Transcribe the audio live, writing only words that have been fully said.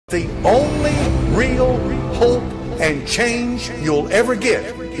The only real hope and change you'll ever get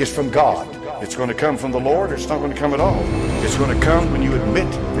is from God. It's going to come from the Lord, or it's not going to come at all. It's going to come when you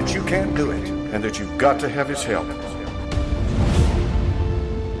admit that you can't do it and that you've got to have His help.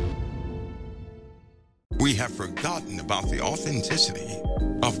 We have forgotten about the authenticity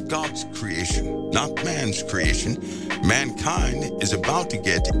of God's creation, not man's creation. Mankind is about to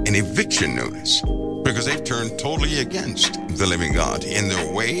get an eviction notice because they've turned totally against the living God in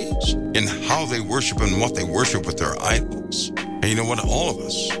their ways, in how they worship and what they worship with their idols. And you know what? All of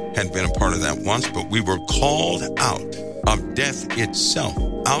us had been a part of that once, but we were called out of death itself,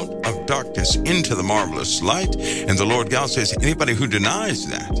 out of darkness into the marvelous light. And the Lord God says, anybody who denies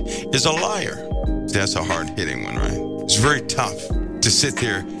that is a liar. That's a hard-hitting one, right? It's very tough to sit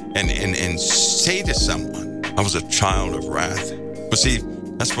there and say to someone, I was a child of wrath. But see,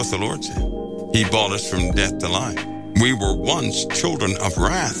 that's what the Lord said. He bought us from death to life. We were once children of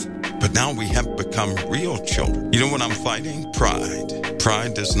wrath, but now we have become real children. You know what I'm fighting? Pride.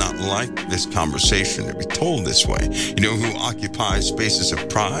 Pride does not like this conversation to be told this way. You know who occupies spaces of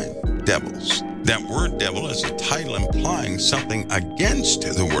pride? Devils. That word devil is a title implying something against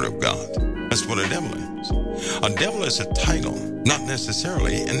the Word of God. That's what a devil is. A devil is a title, not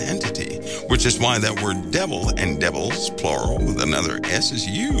necessarily an entity, which is why that word devil and devils, plural with another S, is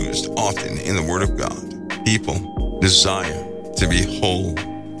used often in the Word of God. People desire to be whole.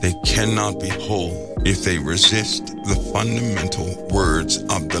 They cannot be whole if they resist the fundamental words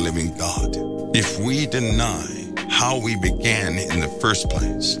of the living God. If we deny how we began in the first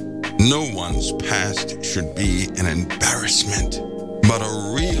place, no one's past should be an embarrassment, but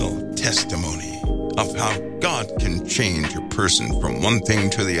a real testimony of how God can change a person from one thing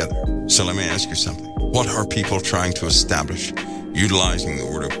to the other. So let me ask you something. What are people trying to establish utilizing the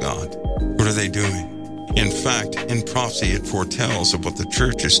Word of God? What are they doing? In fact, in prophecy, it foretells of what the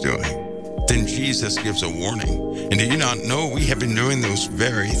church is doing. Then Jesus gives a warning. And do you not know we have been doing those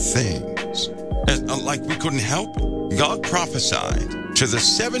very things? Like we couldn't help it. God prophesied to the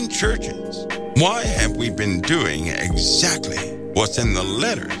 7 churches. Why have we been doing exactly what's in the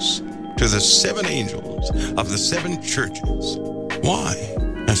letters to the 7 angels of the 7 churches? Why?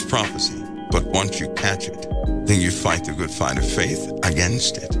 That's prophecy. But once you catch it, then you fight the good fight of faith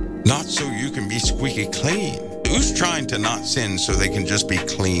against it. Not so you can be squeaky clean. Who's trying to not sin so they can just be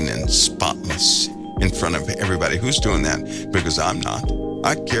clean and spotless in front of everybody? Who's doing that? Because I'm not.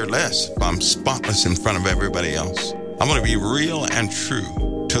 I care less if I'm spotless in front of everybody else. I'm going to be real and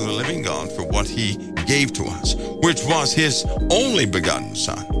true to the living God for what He gave to us, which was His only begotten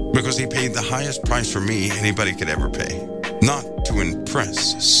Son, because He paid the highest price for me anybody could ever pay, not to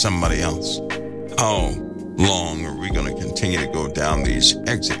impress somebody else. How long are we going to continue to go down these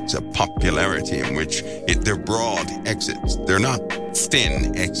exits of popularity in which they're broad exits? They're not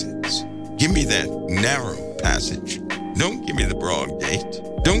thin exits. Give me that narrow passage. Don't give me the broad gate.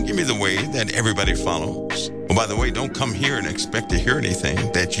 Don't give me the way that everybody follows. Oh, by the way, don't come here and expect to hear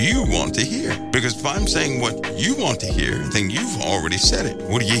anything that you want to hear. Because if I'm saying what you want to hear, then you've already said it.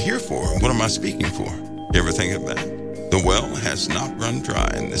 What are you here for? What am I speaking for? You ever think of that? The well has not run dry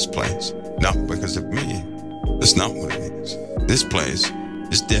in this place. Not because of me. That's not what it is. This place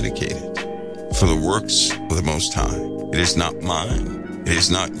is dedicated for the works of the Most High. It is not mine. It is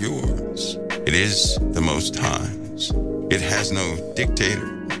not yours. It is the Most High's. It has no dictator.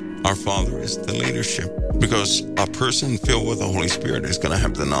 Our Father is the leadership, because a person filled with the Holy Spirit is going to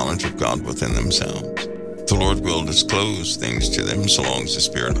have the knowledge of God within themselves. The Lord will disclose things to them so long as the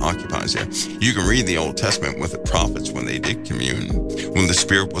Spirit occupies there. You can read the Old Testament with the prophets when they did commune. When the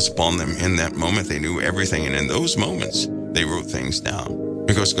Spirit was upon them in that moment, they knew everything. And in those moments, they wrote things down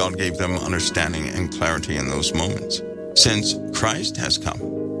because God gave them understanding and clarity in those moments. Since Christ has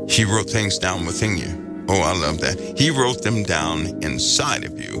come, He wrote things down within you. Oh, I love that. He wrote them down inside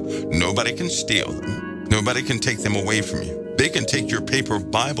of you. Nobody can steal them. Nobody can take them away from you. They can take your paper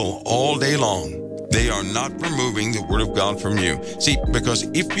Bible all day long. They are not removing the Word of God from you. See, because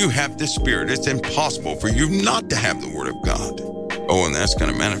if you have the Spirit, it's impossible for you not to have the Word of God. Oh, and that's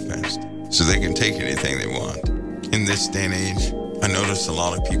going to manifest. So they can take anything they want. In this day and age, I notice a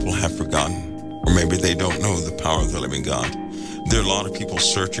lot of people have forgotten, or maybe they don't know the power of the living God. There are a lot of people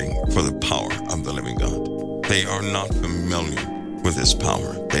searching for the power of the living God. They are not familiar with His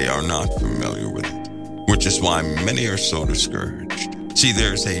power. They are not familiar with it, which is why many are so discouraged. See,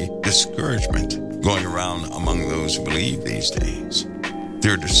 there's a discouragement going around among those who believe these days.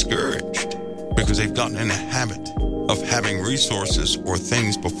 They're discouraged because they've gotten in a habit of having resources or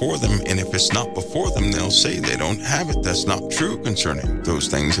things before them, and if it's not before them, they'll say they don't have it. That's not true concerning those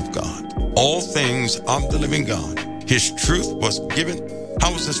things of God. All things of the living God. His truth was given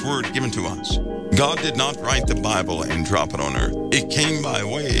How was this word given to us? God did not write the Bible and drop it on earth. It came by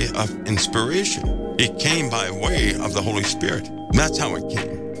way of inspiration. It came by way of the Holy Spirit. That's how it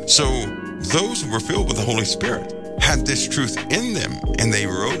came. So those who were filled with the Holy Spirit had this truth in them, and they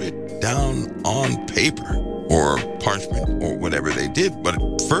wrote it down on paper or parchment or whatever they did. But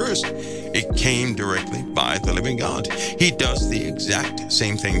at first, it came directly by the living God. He does the exact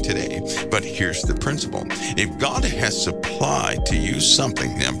same thing today. But here's the principle. If God has supplied to you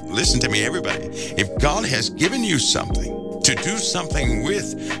something, now listen to me, everybody. If God has given you something to do something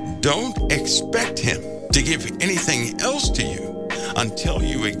with, don't expect him to give anything else to you until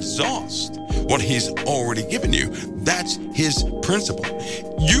you exhaust what he's already given you. That's his principle.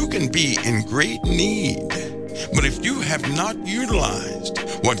 You can be in great need, but if you have not utilized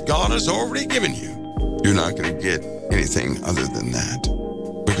what God has already given you, you're not going to get anything other than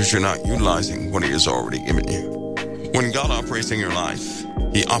that, because you're not utilizing what he has already given you. When God operates in your life,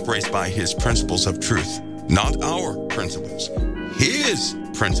 he operates by his principles of truth, not our principles, his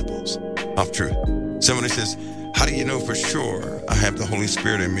principles of truth. Somebody says, how do you know for sure I have the Holy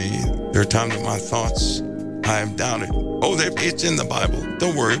Spirit in me? There are times that my thoughts, I have doubted. Oh, it's in the Bible.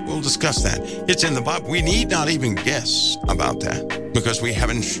 Don't worry, we'll discuss that. It's in the Bible. We need not even guess about that, because we have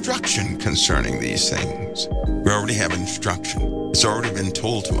instruction concerning these things. We already have instruction. It's already been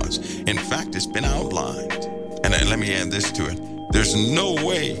told to us. In fact, it's been outlined. And let me add this to it. There's no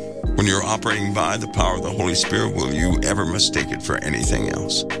way when you're operating by the power of the Holy Spirit will you ever mistake it for anything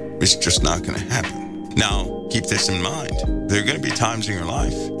else. It's just not going to happen. Now, keep this in mind. There are going to be times in your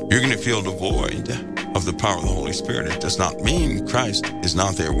life you're going to feel devoid of the power of the Holy Spirit. It does not mean Christ is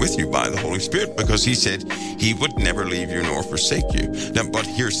not there with you by the Holy Spirit, because he said he would never leave you nor forsake you. Now, but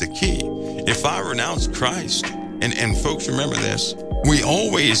here's the key. If I renounce Christ, and folks, remember this,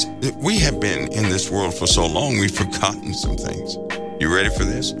 we have been in this world for so long, we've forgotten some things. You ready for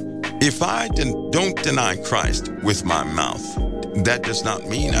this? If I don't deny Christ with my mouth, that does not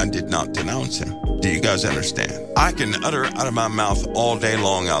mean I did not denounce him. Do you guys understand? I can utter out of my mouth all day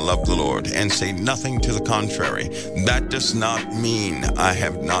long, I love the Lord, and say nothing to the contrary. That does not mean I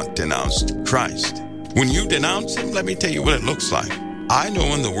have not denounced Christ. When you denounce him, let me tell you what it looks like. I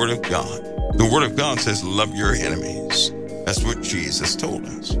know in the Word of God says, love your enemies. That's what Jesus told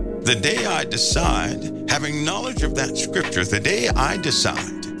us. The day I decide, having knowledge of that scripture, the day I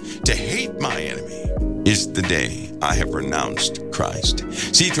decide to hate my enemy is the day I have renounced Christ.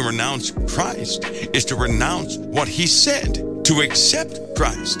 See, to renounce Christ is to renounce what he said. To accept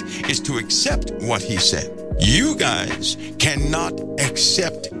Christ is to accept what he said. You guys cannot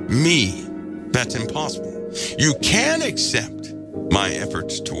accept me. That's impossible. You can accept my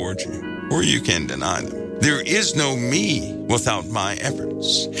efforts towards you, or you can deny them. There is no me without my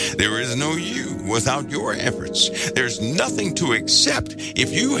efforts. There is no you without your efforts. There's nothing to accept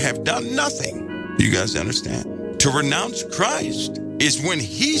if you have done nothing. You guys understand? To renounce Christ is when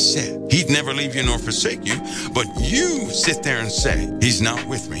he said he'd never leave you nor forsake you, but you sit there and say, he's not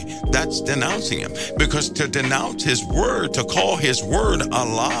with me. That's denouncing him. Because to denounce his word, to call his word a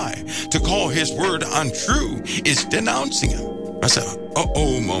lie, to call his word untrue, is denouncing him. I said,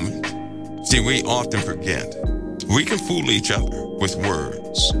 moment. See, we often forget. We can fool each other with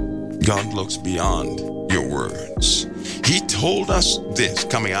words. God looks beyond your words. He told us this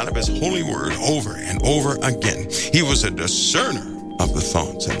coming out of his holy word over and over again. He was a discerner of the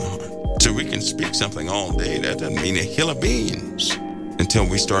thoughts in the heart. So we can speak something all day. That doesn't mean a hill of beans until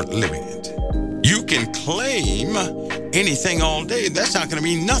we start living it. You can claim anything all day. That's not going to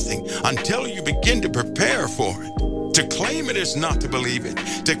mean nothing until you begin to prepare for it. To claim it is not to believe it.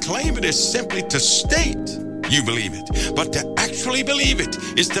 To claim it is simply to state you believe it. But to actually believe it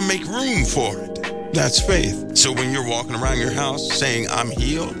is to make room for it. That's faith. So when you're walking around your house saying, I'm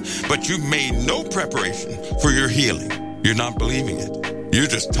healed, but you've made no preparation for your healing, you're not believing it. You're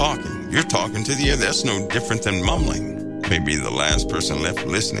just talking. You're talking to the other. That's no different than mumbling. Maybe the last person left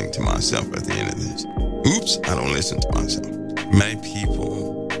listening to myself at the end of this. Oops, I don't listen to myself. Many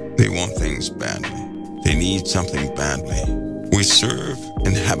people, they want things badly. They need something badly. We serve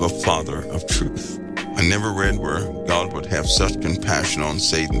and have a Father of truth. I never read where God would have such compassion on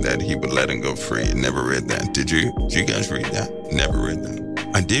Satan that he would let him go free. I never read that. Did you? Did you guys read that? Never read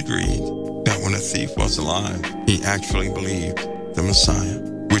that. I did read that when a thief was alive, he actually believed the Messiah,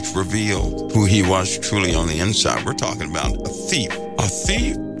 which revealed who he was truly on the inside. We're talking about a thief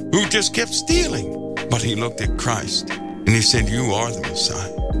who just kept stealing. But he looked at Christ and he said, you are the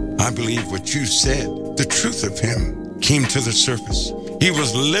Messiah. I believe what you said. The truth of him came to the surface. He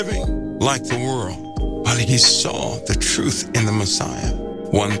was living like the world, but he saw the truth in the Messiah.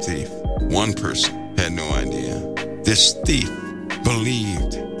 One thief, one person had no idea. This thief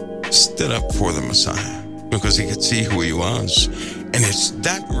believed, stood up for the Messiah because he could see who he was. And it's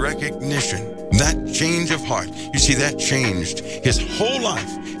that recognition, that change of heart. You see, that changed his whole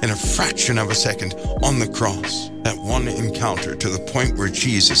life in a fraction of a second on the cross. That one encounter to the point where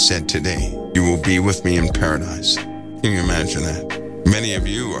Jesus said, "Today, you will be with me in paradise." Can you imagine that? Many of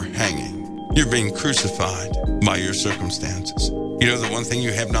you are hanging. You're being crucified by your circumstances. You know the one thing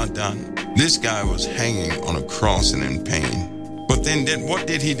you have not done? This guy was hanging on a cross and in pain. But then what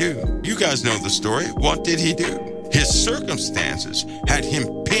did he do? You guys know the story. What did he do? His circumstances had him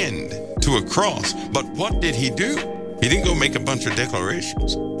pinned to a cross. But what did he do? He didn't go make a bunch of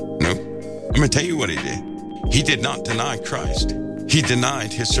declarations. No. I'm going to tell you what he did. He did not deny Christ. He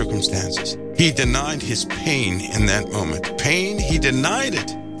denied his circumstances. He denied his pain in that moment. Pain, he denied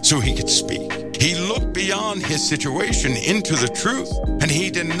it so he could speak. He looked beyond his situation into the truth, and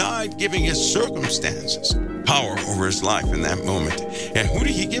he denied giving his circumstances power over his life in that moment. And who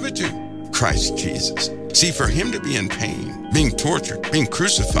did he give it to? Christ Jesus. See, for him to be in pain, being tortured, being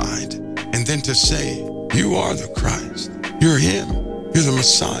crucified, and then to say, "You are the Christ. You're him. You're the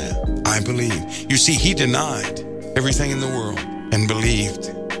Messiah. I believe." You see, he denied everything in the world and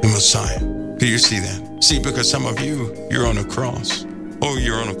believed the Messiah. Do you see that? See, because some of you, you're on a cross. Oh,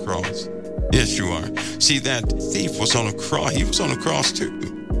 you're on a cross. Yes, you are. See, that thief was on a cross. He was on a cross too.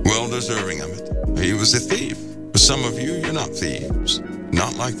 Well deserving of it. He was a thief. But some of you, you're not thieves.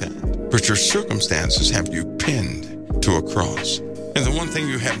 Not like that. But your circumstances have you pinned to a cross. And the one thing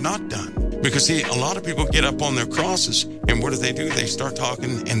you have not done, because see, a lot of people get up on their crosses, and what do? They start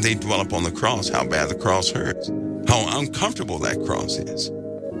talking and they dwell up on the cross, how bad the cross hurts, how uncomfortable that cross is,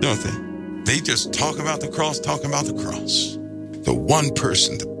 don't they? They just talk about the cross. The one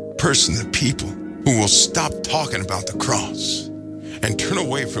person, the people who will stop talking about the cross and turn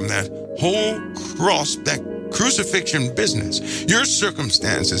away from that whole cross, that crucifixion business, your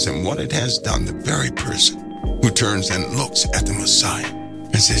circumstances and what it has done, the very person who turns and looks at the Messiah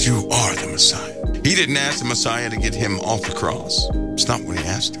and says, "You are the Messiah." He didn't ask the Messiah to get him off the cross. It's not what he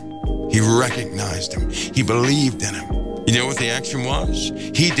asked him. He recognized him. He believed in him. You know what the action was?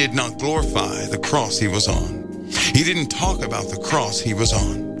 He did not glorify the cross he was on. He didn't talk about the cross he was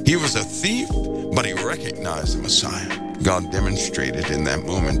on. He was a thief, but he recognized the Messiah. God demonstrated in that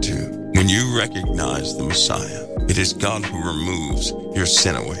moment too. When you recognize the Messiah, it is God who removes your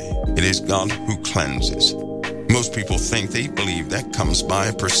sin away. It is God who cleanses. Most people think they believe that comes by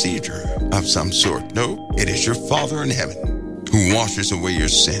a procedure of some sort. No, it is your Father in heaven who washes away your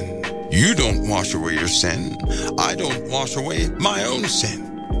sin. You don't wash away your sin. I don't wash away my own sin.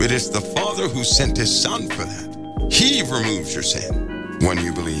 It is the Father who sent his Son for that. He removes your sin when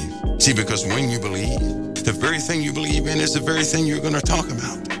you believe. See, because when you believe, the very thing you believe in is the very thing you're going to talk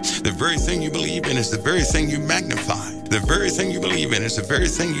about. The very thing you believe in is the very thing you magnify. The very thing you believe in is the very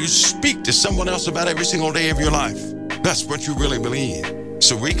thing you speak to someone else about every single day of your life. That's what you really believe.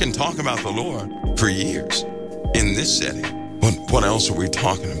 So we can talk about the Lord for years in this setting. But what else are we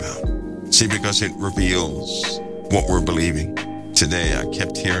talking about? See, because it reveals what we're believing. Today, I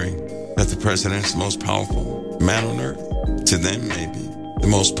kept hearing that the president is the most powerful man on earth. To them, maybe. The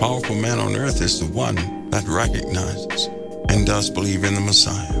most powerful man on earth is the one that recognizes and does believe in the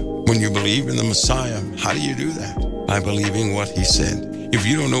Messiah. When you believe in the Messiah, how do you do that? By believing what he said. If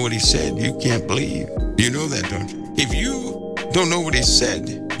you don't know what he said, you can't believe. You know that, don't you? If you don't know what he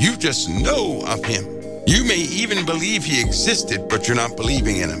said, you just know of him. You may even believe he existed, but you're not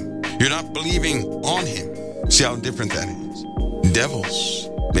believing in him. You're not believing on him. See how different that is? Devils,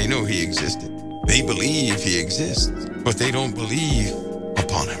 they know he existed. They believe he exists, but they don't believe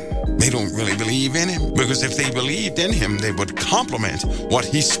upon him. They don't really believe in him, because if they believed in him, they would compliment what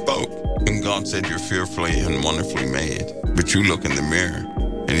he spoke. And God said, "You're fearfully and wonderfully made." But you look in the mirror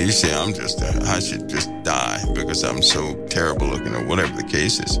and you say, I should just die because I'm so terrible looking, or whatever the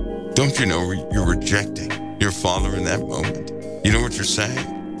case is. Don't you know you're rejecting your Father in that moment? You know what you're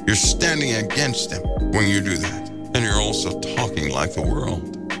saying? You're standing against him when you do that. And you're also talking like the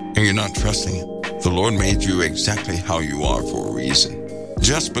world, and you're not trusting it. The Lord made you exactly how you are for a reason.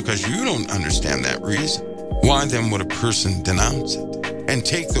 Just because you don't understand that reason, why then would a person denounce it and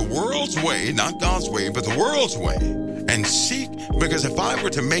take the world's way, not God's way, but the world's way, and seek? Because if I were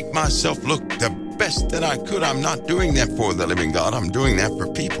to make myself look the best that I could, I'm not doing that for the living God. I'm doing that for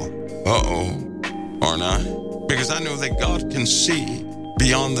people. Aren't I? Because I know that God can see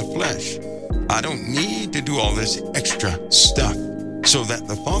beyond the flesh. I don't need to do all this extra stuff so that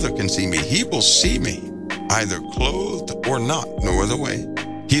the Father can see me. He will see me, either clothed or not, no other way.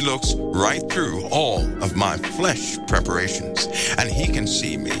 He looks right through all of my flesh preparations, and he can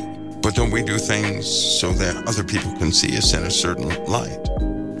see me But don't we do things so that other people can see us in a certain light?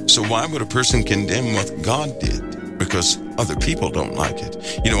 So why would a person condemn what God did? Because other people don't like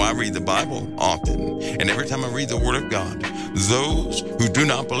it. You know, I read the Bible often, and every time I read the Word of God, those who do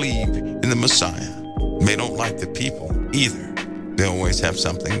not believe in the Messiah, they don't like the people either. They always have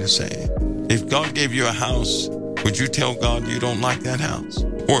something to say. If God gave you a house, would you tell God you don't like that house?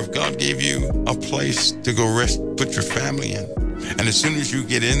 Or if God gave you a place to go rest, put your family in, and as soon as you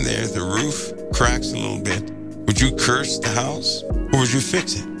get in there, the roof cracks a little bit, would you curse the house or would you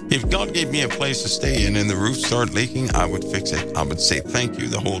fix it? If God gave me a place to stay in and the roof started leaking, I would fix it. I would say thank you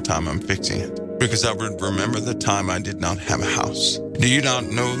the whole time I'm fixing it, because I would remember the time I did not have a house. Do you not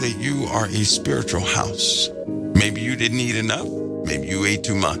know that you are a spiritual house? Maybe you didn't eat enough. Maybe you ate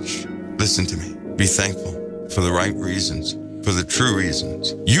too much. Listen to me. Be thankful for the right reasons, for the true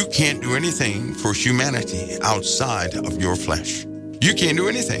reasons. You can't do anything for humanity outside of your flesh. You can't do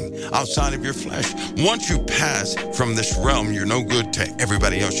anything outside of your flesh. Once you pass from this realm, you're no good to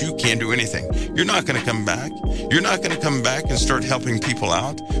everybody else. You can't do anything. You're not going to come back. You're not going to come back and start helping people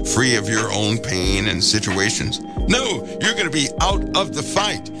out, free of your own pain and situations. No, you're going to be out of the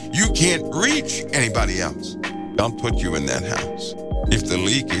fight. You can't reach anybody else. God put you in that house. If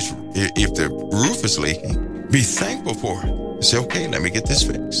the roof is leaking, be thankful for it. Say, okay, let me get this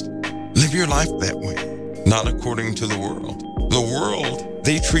fixed. Live your life that way, not according to the world. The world,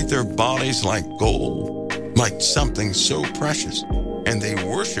 they treat their bodies like gold, like something so precious, and they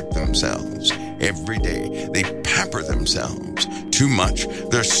worship themselves every day. They pamper themselves too much.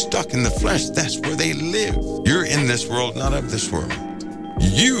 They're stuck in the flesh. That's where they live. You're in this world, not of this world.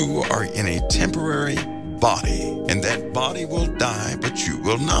 You are in a temporary body, and that body will die, but you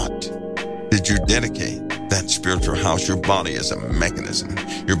will not. Did you dedicate that spiritual house? Your body is a mechanism.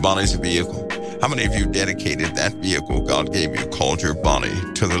 Your body is a vehicle. How many of you dedicated that vehicle God gave you, called your body,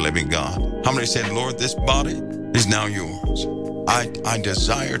 to the living God? How many said, Lord, this body is now yours. I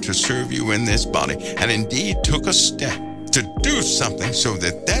desire to serve you in this body, and indeed took a step to do something so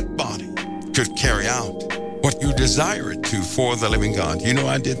that that body could carry out what you desire it to for the living God. You know,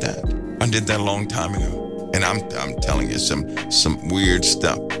 I did that. I did that a long time ago. And I'm telling you, some weird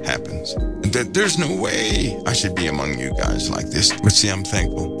stuff happens. There's no way I should be among you guys like this. But see, I'm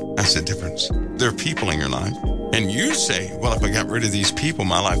thankful. That's the difference. There are people in your life, and you say, well, if I got rid of these people,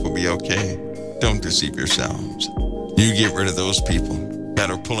 my life will be okay. Don't deceive yourselves. You get rid of those people that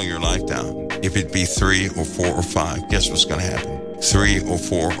are pulling your life down. If it be 3 or 4 or 5, guess what's going to happen? 3 or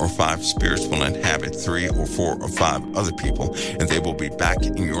 4 or 5 spirits will inhabit 3 or 4 or 5 other people, and they will be back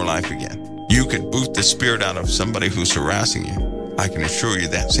in your life again. You could boot the spirit out of somebody who's harassing you. I can assure you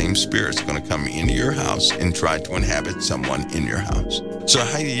that same spirit's going to come into your house and try to inhabit someone in your house. So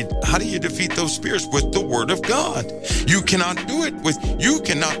how do you defeat those spirits? With the Word of God. You cannot do it you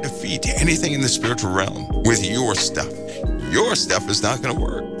cannot defeat anything in the spiritual realm with your stuff. Your stuff is not going to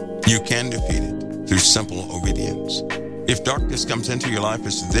work. You can defeat it through simple obedience. If darkness comes into your life,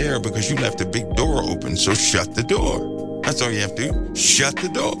 it's there because you left a big door open, so shut the door. That's all you have to do. Shut the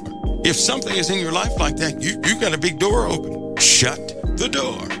door. If something is in your life like that, you got a big door open. Shut the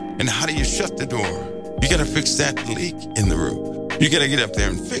door. And how do you shut the door? You got to fix that leak in the roof. You got to get up there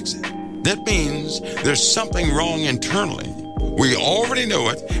and fix it. That means there's something wrong internally. We already know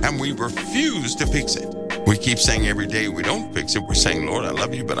it, and we refuse to fix it. We keep saying every day we don't fix it. We're saying, Lord, I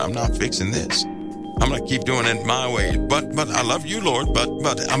love you, but I'm not fixing this. I'm going to keep doing it my way. But I love you, Lord, but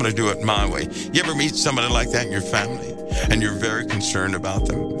I'm going to do it my way. You ever meet somebody like that in your family, and you're very concerned about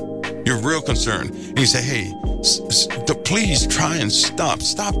them? You're real concerned. And you say, hey, please try and stop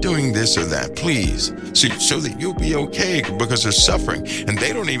doing this or that, please, so that you'll be okay, because they're suffering and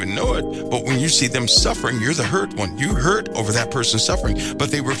they don't even know it. But when you see them suffering, you're the hurt one. You hurt over that person suffering,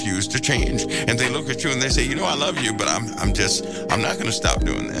 but they refuse to change. And they look at you and they say, you know, I love you, but I'm not going to stop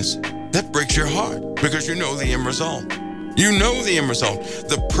doing this. That breaks your heart, because you know the end result. You know the end result.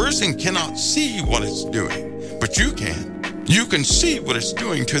 The person cannot see what it's doing, but you can. You can see what it's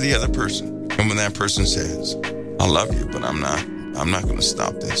doing to the other person. And when that person says, I love you, but I'm not going to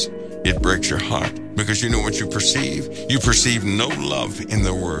stop this, it breaks your heart, because you know what you perceive. You perceive no love in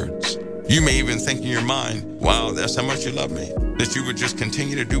their words. You may even think in your mind, wow, that's how much you love me, that you would just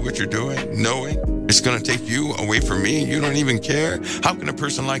continue to do what you're doing, knowing it's going to take you away from me. You don't even care. How can a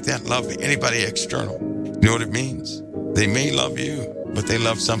person like that love anybody external? You know what it means? They may love you, but they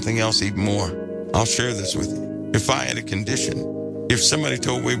love something else even more. I'll share this with you. If I had a condition, if somebody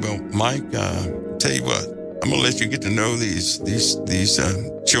told me, well, Mike, tell you what, I'm going to let you get to know these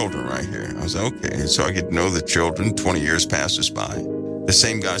children right here. I was like, okay. So I get to know the children. 20 years passes by. The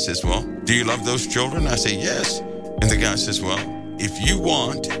same guy says, well, do you love those children? I say, yes. And the guy says, well, if you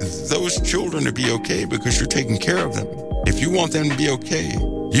want those children to be okay because you're taking care of them, if you want them to be okay,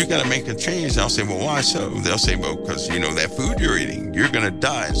 you got to make a change. And I'll say, well, why so? They'll say, well, because, that food you're eating, you're going to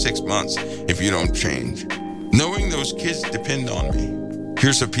die in 6 months if you don't change. Knowing those kids depend on me.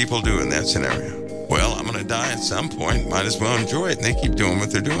 Here's what people do in that scenario. Well, I'm going to die at some point. Might as well enjoy it. And they keep doing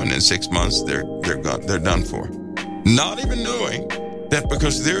what they're doing. In 6 months, they're done for. Not even knowing that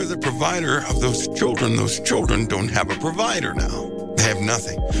because they're the provider of those children don't have a provider now. They have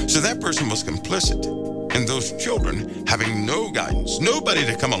nothing. So that person was complicit. And those children having no guidance, nobody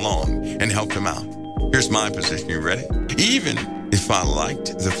to come along and help them out. Here's my position. You ready? Even if I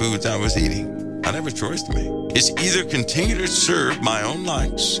liked the foods I was eating, I have a choice to make. It's either continue to serve my own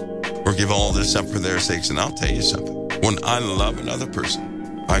likes or give all this up for their sakes. And I'll tell you something. When I love another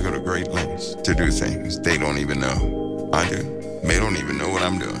person, I go to great lengths to do things they don't even know I do. They don't even know what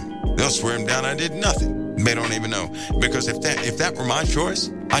I'm doing. They'll swear them down I did nothing. They don't even know. Because if that were my choice,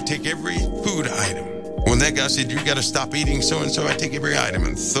 I'd take every food item. When that guy said, you got to stop eating so-and-so, I take every item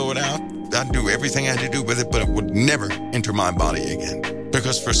and throw it out. I'd do everything I had to do with it, but it would never enter my body again.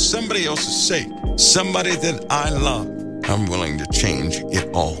 Because for somebody else's sake, somebody that I love, I'm willing to change it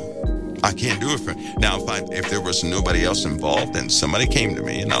all. I can't do it for... Now, if there was nobody else involved and somebody came to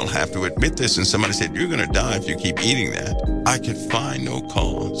me, and I'll have to admit this, and somebody said, you're going to die if you keep eating that, I could find no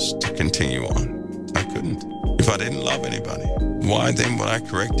cause to continue on. I couldn't. If I didn't love anybody, why then would I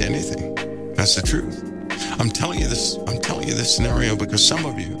correct anything? That's the truth. I'm telling you this scenario because some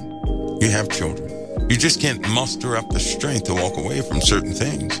of you have children. You just can't muster up the strength to walk away from certain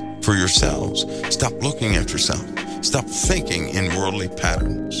things for yourselves. Stop looking at yourself. Stop thinking in worldly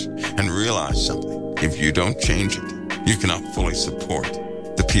patterns and realize something. If you don't change it, you cannot fully support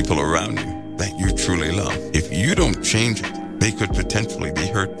the people around you that you truly love. If you don't change it, they could potentially be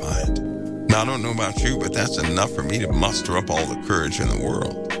hurt by it. Now, I don't know about you, but that's enough for me to muster up all the courage in the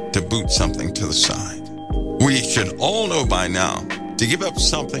world to boot something to the side. We should all know by now, to give up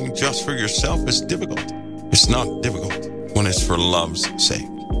something just for yourself is difficult. It's not difficult when it's for love's sake.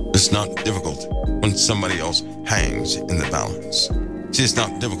 It's not difficult when somebody else hangs in the balance. See, it's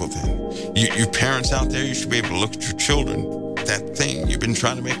not difficult then. You parents out there, you should be able to look at your children. That thing you've been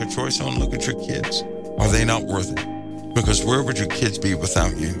trying to make a choice on, look at your kids. Are they not worth it? Because where would your kids be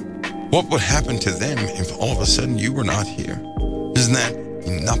without you? What would happen to them if all of a sudden you were not here? Isn't that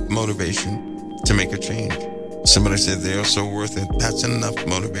enough motivation to make a change? Somebody said they are so worth it. That's enough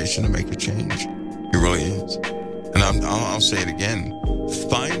motivation to make a change. It really is. And I'll say it again.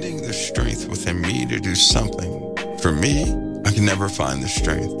 Finding the strength within me to do something. For me, I can never find the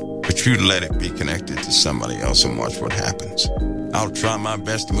strength. But you let it be connected to somebody else and watch what happens. I'll try my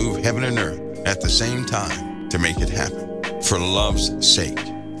best to move heaven and earth at the same time to make it happen. For love's sake.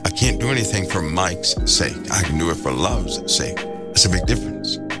 I can't do anything for Mike's sake. I can do it for love's sake. That's a big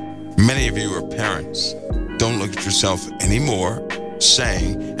difference. Many of you are parents. Don't look at yourself anymore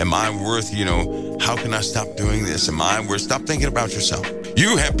saying, am I worth, how can I stop doing this? Am I worth? Stop thinking about yourself.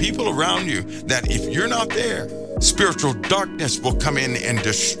 You have people around you that if you're not there, spiritual darkness will come in and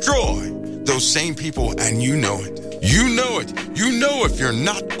destroy those same people, and you know it. You know it. You know if you're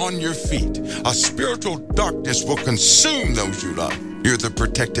not on your feet, a spiritual darkness will consume those you love. You're the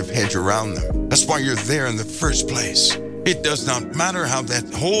protective hedge around them. That's why you're there in the first place. It does not matter how that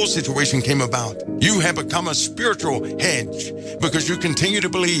whole situation came about. You have become a spiritual hedge because you continue to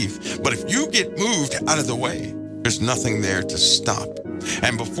believe. But if you get moved out of the way, there's nothing there to stop.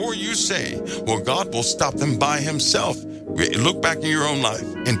 And before you say, well, God will stop them by himself, look back in your own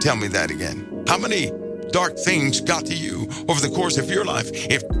life and tell me that again. How many dark things got to you over the course of your life?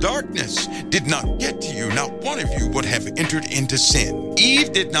 If darkness did not get to you, not one of you would have entered into sin.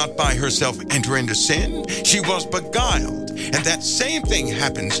 Eve did not by herself enter into sin. She was beguiled. And that same thing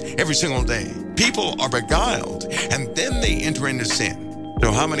happens every single day. People are beguiled and then they enter into sin.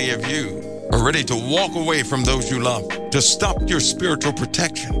 So how many of you are ready to walk away from those you love, to stop your spiritual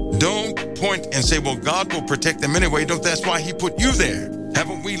protection? Don't point and say, well, God will protect them anyway. That's why he put you there.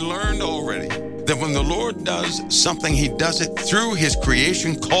 Haven't we learned already that when the Lord does something, he does it through his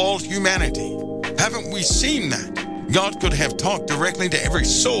creation called humanity? Haven't we seen that? God could have talked directly to every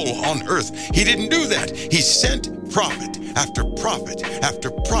soul on earth. He didn't do that. He sent prophet after prophet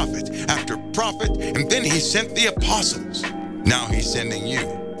after prophet after prophet, and then he sent the apostles. Now he's sending you.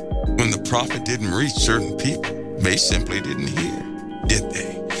 When the prophet didn't reach certain people, they simply didn't hear, did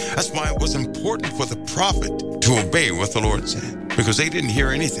they? That's why it was important for the prophet to obey what the Lord said, because they didn't hear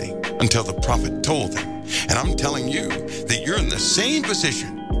anything until the prophet told them. And I'm telling you that you're in the same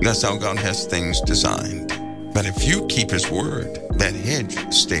position. That's how God has things designed. But if you keep his word, that hedge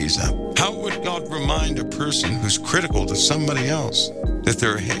stays up. How would God remind a person who's critical to somebody else that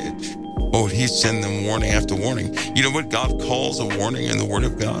they're a hedge? Oh, he'd send them warning after warning. You know what God calls a warning in the Word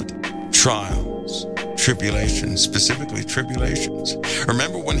of God? Trials, tribulations, specifically tribulations.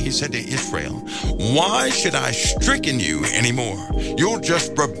 Remember when he said to Israel, why should I stricken you anymore? You'll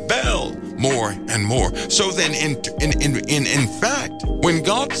just rebel more and more. So then in fact, when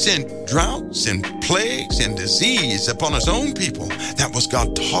God sent droughts and plagues and disease upon his own people, that was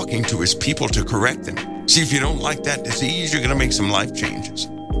God talking to his people to correct them. See, if you don't like that disease, you're going to make some life changes.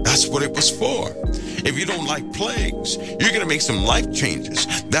 That's what it was for. If you don't like plagues, you're going to make some life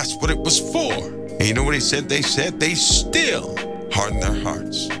changes. That's what it was for. And you know what he said? They said they still hardened their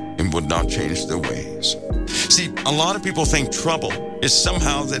hearts and would not change their ways. See, a lot of people think trouble is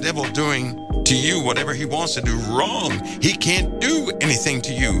somehow the devil doing to you whatever he wants to do. Wrong. He can't do anything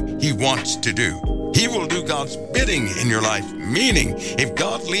to you he wants to do. He will do God's bidding in your life, meaning if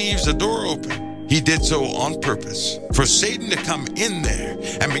God leaves a door open, he did so on purpose for Satan to come in there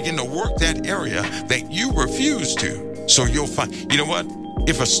and begin to work that area that you refuse to. So you'll find, you know what?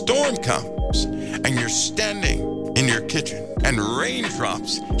 If a storm comes and you're standing in your kitchen and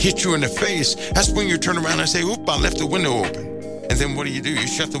raindrops hit you in the face, that's when you turn around and say, oop, I left the window open. And then what do? You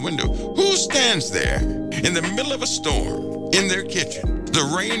shut the window. Who stands there in the middle of a storm in their kitchen? The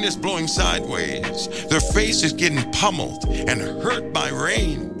rain is blowing sideways. Their face is getting pummeled and hurt by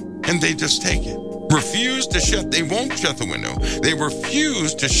rain. And they just take it. They won't shut the window. They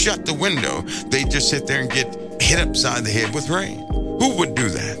refuse to shut the window. They just sit there and get hit upside the head with rain. Who would do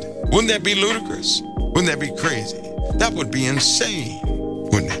that? Wouldn't that be ludicrous? Wouldn't that be crazy? That would be insane,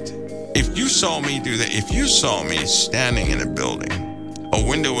 wouldn't it? If you saw me do that, if you saw me standing in a building, a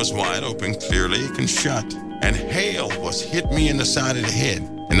window was wide open, clearly it can shut, and hail was hit me in the side of the head,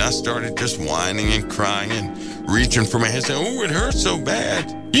 and I started just whining and crying and reaching for my head, saying, oh, it hurts so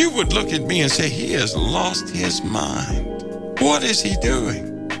bad. You would look at me and say, he has lost his mind. What is he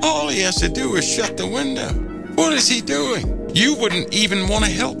doing? All he has to do is shut the window. What is he doing? You wouldn't even want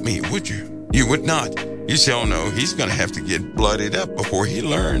to help me, would you? You would not. You say, oh no, he's going to have to get blooded up before he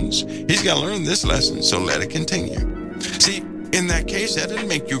learns. He's got to learn this lesson, so let it continue. See, in that case, that didn't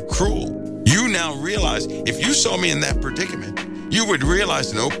make you cruel. You now realize, if you saw me in that predicament, you would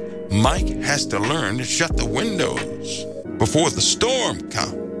realize, nope, Mike has to learn to shut the windows before the storm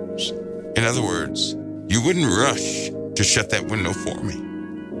comes. In other words, you wouldn't rush to shut that window for me.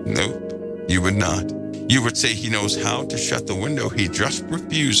 Nope, you would not. You would say he knows how to shut the window. He just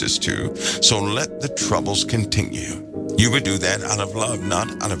refuses to. So let the troubles continue. You would do that out of love, not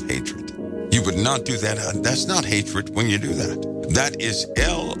out of hatred. You would not do that. That's not hatred when you do that. That is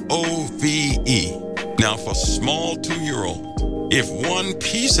L-O-V-E. Now for small 2-year-old, if one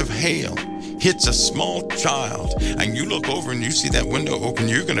piece of hail hits a small child and you look over and you see that window open,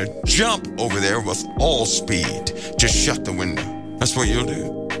 you're going to jump over there with all speed to shut the window. That's what you'll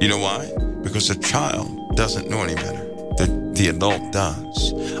do. You know why? Because the child doesn't know any better. The adult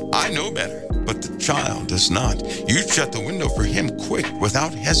does. I know better, but the child does not. You'd shut the window for him quick,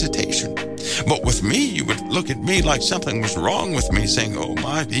 without hesitation. But with me, you would look at me like something was wrong with me, saying, oh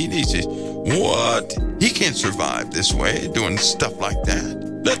my, he needs it. What? He can't survive this way, doing stuff like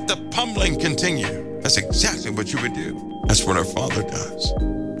that. Let the pummeling continue. That's exactly what you would do. That's what our Father does.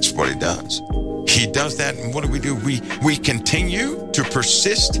 That's what he does. He does that, and what do? We continue to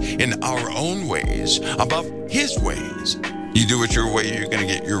persist in our own ways above his ways. You do it your way, you're going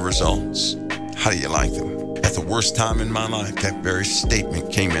to get your results. How do you like them? At the worst time in my life, that very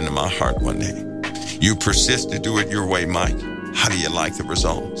statement came into my heart one day. You persist to do it your way, Mike. How do you like the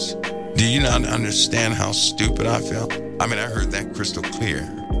results? Do you not understand how stupid I felt? I mean, I heard that crystal clear.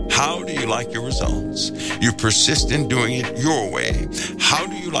 How do you like your results? You persist in doing it your way. How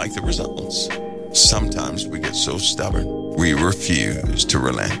do you like the results? Sometimes we get so stubborn, we refuse to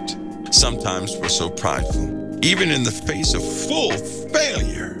relent. Sometimes we're so prideful. Even in the face of full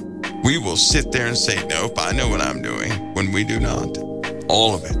failure, we will sit there and say, nope, I know what I'm doing, when we do not.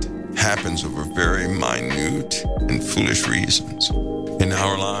 All of it happens over very minute and foolish reasons. In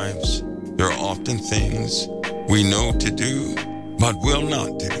our lives, there are often things we know to do, but will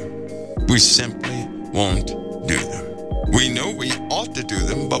not do. We simply won't do them. We know we ought to do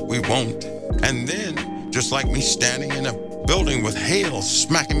them, but we won't. And then, just like me standing in a building with hail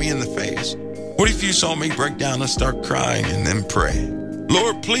smacking me in the face, what if you saw me break down and start crying and then pray,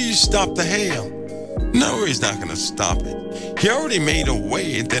 Lord, please stop the hail? No, he's not going to stop it. He already made a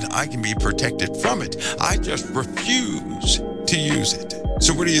way that I can be protected from it. I just refuse to use it.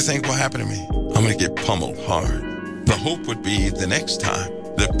 So what do you think will happen to me? I'm going to get pummeled hard. The hope would be the next time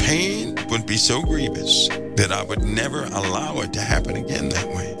the pain would be so grievous that I would never allow it to happen again that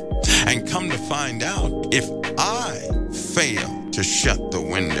way. And come to find out, if I fail to shut the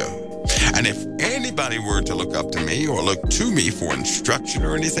window, and if anybody were to look up to me or look to me for instruction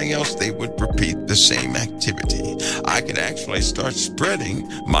or anything else, they would repeat the same activity. I could actually start spreading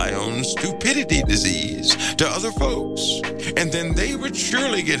my own stupidity disease to other folks, and then they would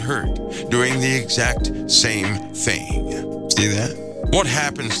surely get hurt doing the exact same thing. See that? What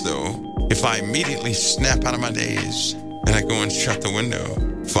happens, though, if I immediately snap out of my daze and I go and shut the window,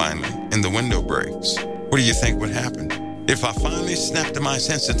 finally, and the window breaks? What do you think would happen? If I finally snap to my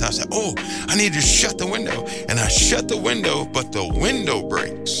senses, I say, oh, I need to shut the window. And I shut the window, but the window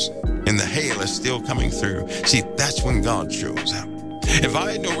breaks and the hail is still coming through. See, that's when God shows up. If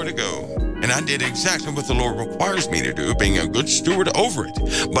I had nowhere to go and I did exactly what the Lord requires me to do, being a good steward over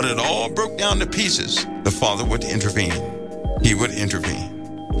it, but it all broke down to pieces, the Father would intervene. He would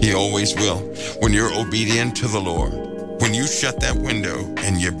intervene. He always will. When you're obedient to the Lord, when you shut that window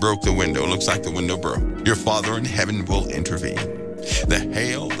and you broke the window, looks like the window broke, your Father in heaven will intervene. The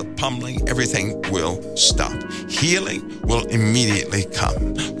hail, the pummeling, everything will stop. Healing will immediately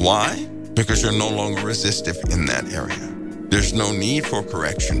come. Why? Because you're no longer resistive in that area. There's no need for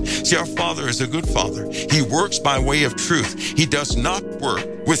correction. See, our Father is a good Father. He works by way of truth. He does not work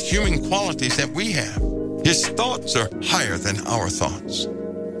with human qualities that we have. His thoughts are higher than our thoughts.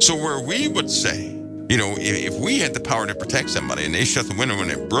 So where we would say, you know, if we had the power to protect somebody and they shut the window when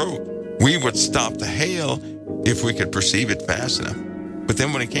it broke, we would stop the hail if we could perceive it fast enough. But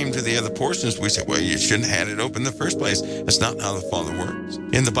then when it came to the other portions, we said, well, you shouldn't have had it open in the first place. That's not how the Father works.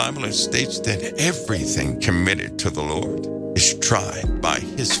 In the Bible, it states that everything committed to the Lord is tried by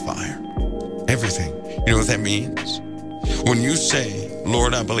his fire. Everything. You know what that means? When you say,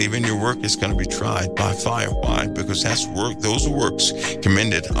 Lord, I believe in your work, it's going to be tried by fire. Why? Because that's work. Those are works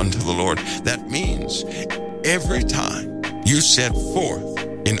commended unto the Lord. That means every time you set forth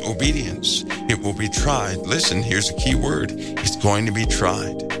in obedience, it will be tried. Listen, here's a key word. It's going to be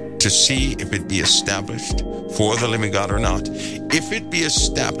tried to see if it be established for the living God or not. If it be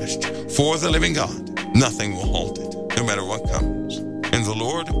established for the living God, nothing will halt it, no matter what comes. And the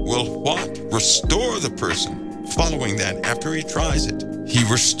Lord will what? Restore the person. Following that, after he tries it, he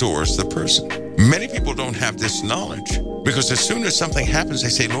restores the person. Many people don't have this knowledge because as soon as something happens, they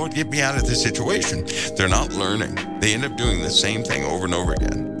say, Lord, get me out of this situation. They're not learning. They end up doing the same thing over and over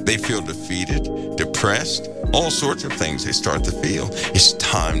again. They feel defeated, depressed, all sorts of things they start to feel. It's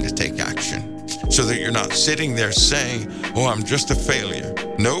time to take action so that you're not sitting there saying, oh, I'm just a failure.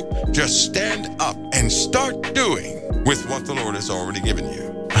 Nope, just stand up and start doing with what the Lord has already given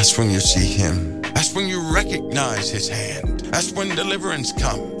you. That's when you see him. That's when you recognize his hand. That's when deliverance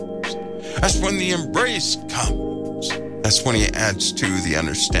comes. That's when the embrace comes. That's when he adds to the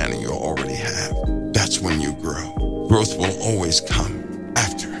understanding you already have. That's when you grow. Growth will always come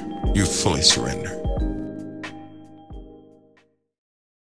after you fully surrender.